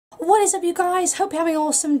What is up, you guys? Hope you're having an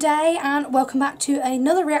awesome day and welcome back to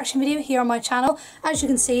another reaction video here on my channel. As you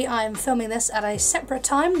can see, I'm filming this at a separate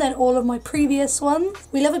time than all of my previous ones.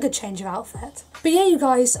 We love a good change of outfit. But yeah, you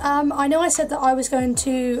guys, I know I said that I was going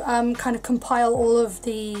to kind of compile all of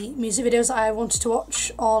the music videos I wanted to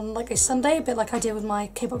watch on like a Sunday, a bit like I did with my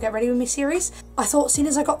K-pop Get Ready With Me series. I thought, seeing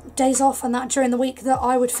as I got days off and that during the week, that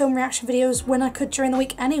I would film reaction videos when I could during the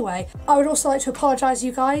week anyway. I would also like to apologise,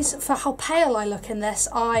 you guys, for how pale I look in this.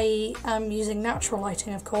 I am using natural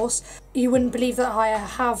lighting, of course. You wouldn't believe that I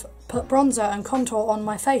have put bronzer and contour on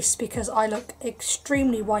my face because I look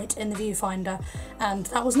extremely white in the viewfinder, and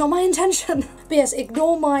that was not my intention. But yes,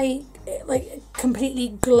 ignore my like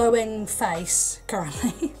completely glowing face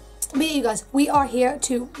currently. But yeah, you guys, we are here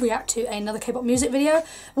to react to another K-pop music video.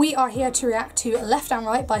 We are here to react to Left and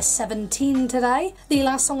Right by 17 today. The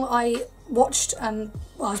last song I watched and,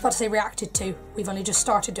 well, I was about to say reacted to. We've only just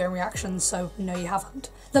started doing reactions, so no, you haven't.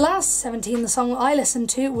 The last 17, the song I listened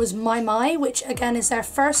to was My, which again is their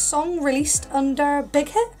first song released under Big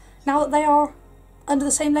Hit, now that they are under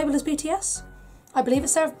the same label as BTS. I believe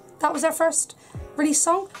that was their first release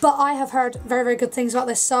song. But I have heard very, very good things about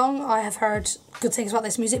this song. I have heard good things about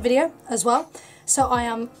this music video as well. So I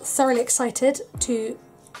am thoroughly excited to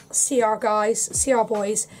see our guys, see our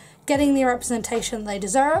boys getting the representation they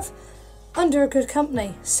deserve under a good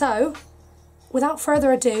company. So without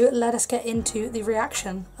further ado, let us get into the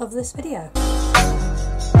reaction of this video.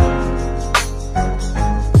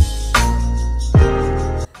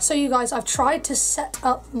 So you guys, I've tried to set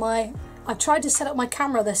up my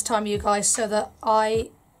camera this time, you guys, so that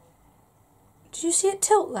did you see it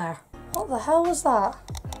tilt there? What the hell was that?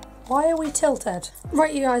 Why are we tilted?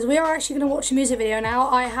 Right, you guys, we are actually going to watch a music video now.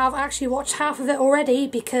 I have actually watched half of it already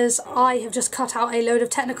because I have just cut out a load of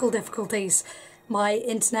technical difficulties. My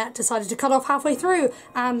internet decided to cut off halfway through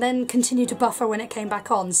and then continue to buffer when it came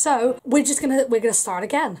back on. So we're gonna start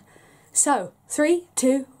again. So 3,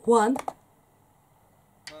 2, 1.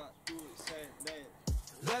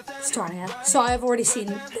 Starting again. So I have already seen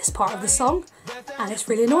this part of the song and it's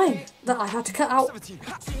really annoying that I had to cut out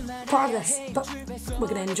part of this, but we're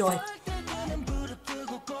gonna enjoy.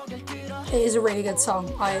 It is a really good song.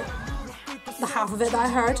 The half of it that I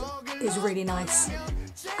heard is really nice.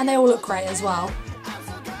 And they all look great as well.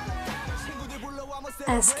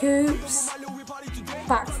 S-Coops,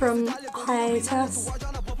 back from hiatus,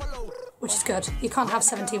 which is good. You can't have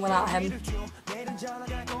 17 without him.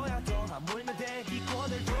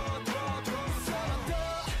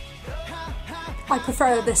 I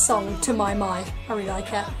prefer this song to My. I really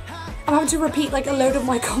like it. I'm having to repeat like a load of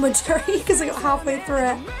my commentary because I got halfway through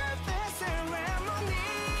it.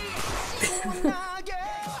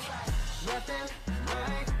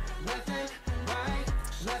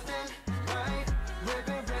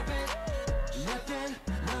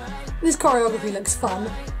 This choreography looks fun.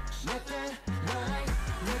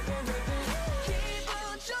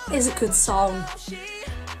 It's a good song.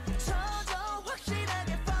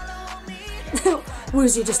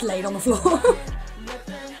 Woozy just laid on the floor.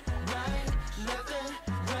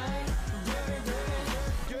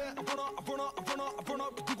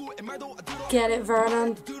 Get it,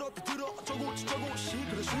 Vernon.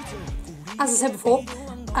 As I said before,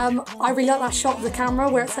 I really like that shot of the camera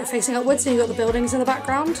where it's like facing upwards and you've got the buildings in the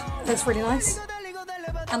background. That's really nice.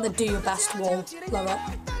 And the Do Your Best wall. Love it.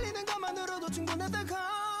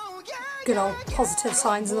 Good old positive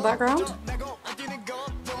signs in the background.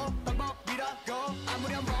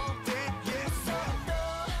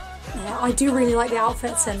 Yeah, I do really like the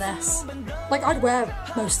outfits in this. Like, I'd wear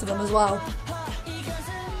most of them as well.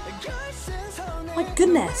 My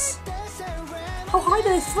goodness. How high do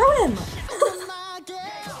they throw him?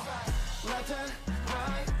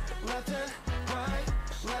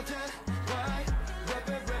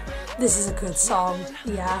 This is a good song,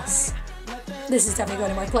 yes. This is definitely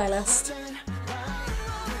going to my playlist.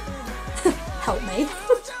 Help me.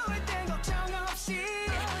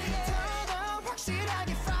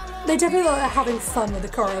 They definitely look like they're having fun with the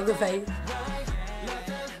choreography.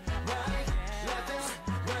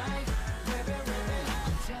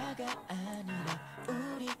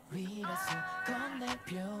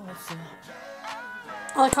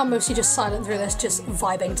 I like how I'm mostly just silent through this, just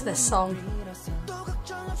vibing to this song.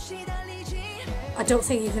 I don't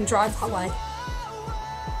think you can drive that way.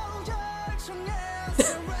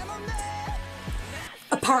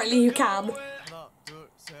 Apparently you can.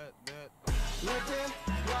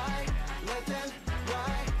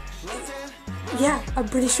 Yeah, I'm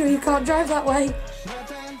pretty sure you can't drive that way.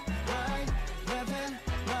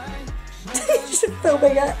 Just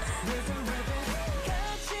filming it.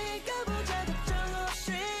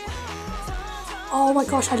 Oh my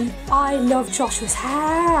gosh, I love Joshua's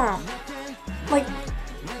hair. Like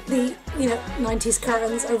the, you know, 90s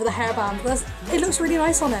curtains over the hairband. It looks really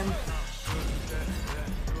nice on him.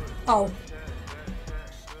 Oh.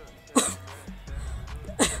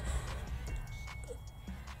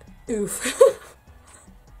 Oof.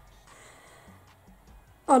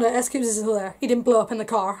 Oh no, Kpop is still there. He didn't blow up in the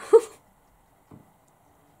car.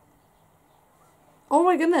 Oh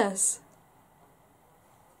my goodness.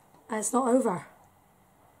 And it's not over.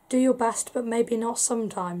 Do your best, but maybe not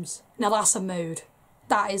sometimes. Now that's a mood.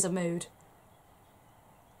 That is a mood.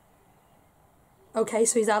 Okay,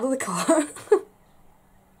 so he's out of the car.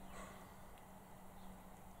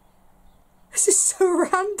 This is so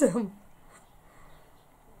random.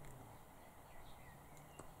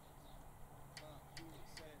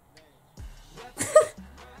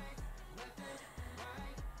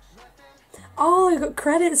 Oh, I got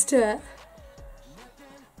credits to it.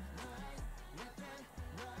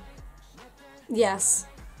 Yes,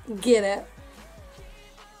 get it.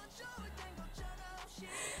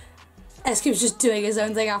 Kpop's just doing his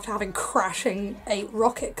own thing after having crashing a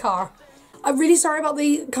rocket car. I'm really sorry about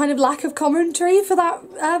the kind of lack of commentary for that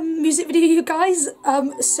music video, you guys.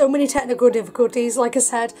 So many technical difficulties. Like I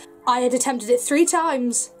said, I had attempted it 3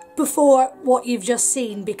 times before what you've just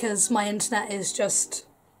seen because my internet is just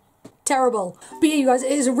terrible. But yeah, you guys,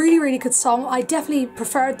 it is a really, really good song. I definitely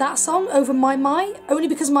preferred that song over My My, only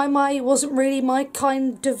because My My wasn't really my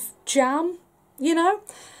kind of jam, you know?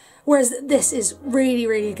 Whereas this is really,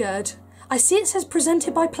 really good. I see it says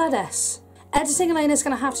presented by Pledis. Editing Elena's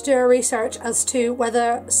going to have to do a research as to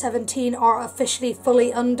whether 17 are officially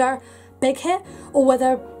fully under Big Hit, or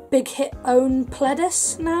whether Big Hit own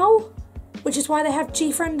Pledis now, which is why they have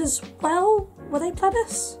G-Friend as well. Were they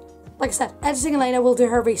Pledis? Like I said, Editing Elena will do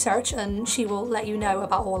her research and she will let you know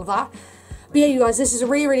about all of that. But yeah, you guys, this is a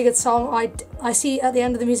really, really good song. I see at the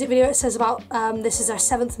end of the music video it says about this is their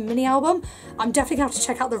 7th mini album. I'm definitely going to have to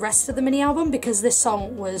check out the rest of the mini album because this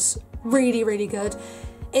song was really, really good.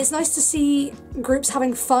 It's nice to see groups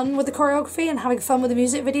having fun with the choreography and having fun with the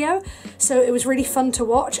music video. So it was really fun to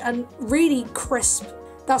watch and really crisp.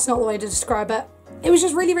 That's not the way to describe it. It was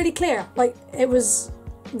just really, really clear. Like, it was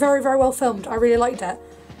very, very well filmed. I really liked it.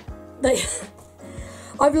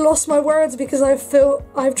 I've lost my words because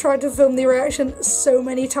I've tried to film the reaction so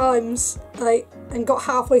many times, and got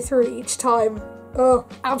halfway through each time. Oh,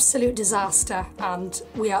 absolute disaster. And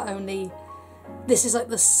this is like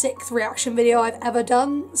the 6th reaction video I've ever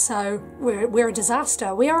done, so we're a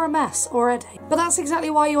disaster. We are a mess already. But that's exactly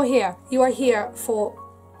why you're here. You are here for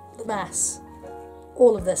the mess.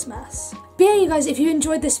 All of this mess. But yeah, you guys, if you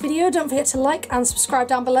enjoyed this video, don't forget to like and subscribe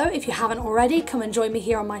down below. If you haven't already, come and join me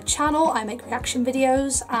here on my channel. I make reaction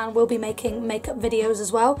videos and we'll be making makeup videos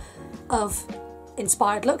as well of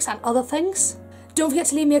inspired looks and other things. Don't forget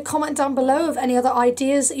to leave me a comment down below of any other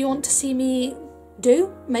ideas that you want to see me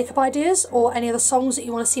do, makeup ideas, or any other songs that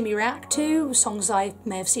you want to see me react to, songs I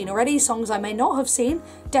may have seen already, songs I may not have seen.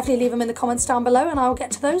 Definitely leave them in the comments down below and I'll get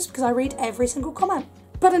to those because I read every single comment.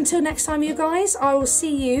 But until next time, you guys, I will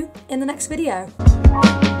see you in the next video.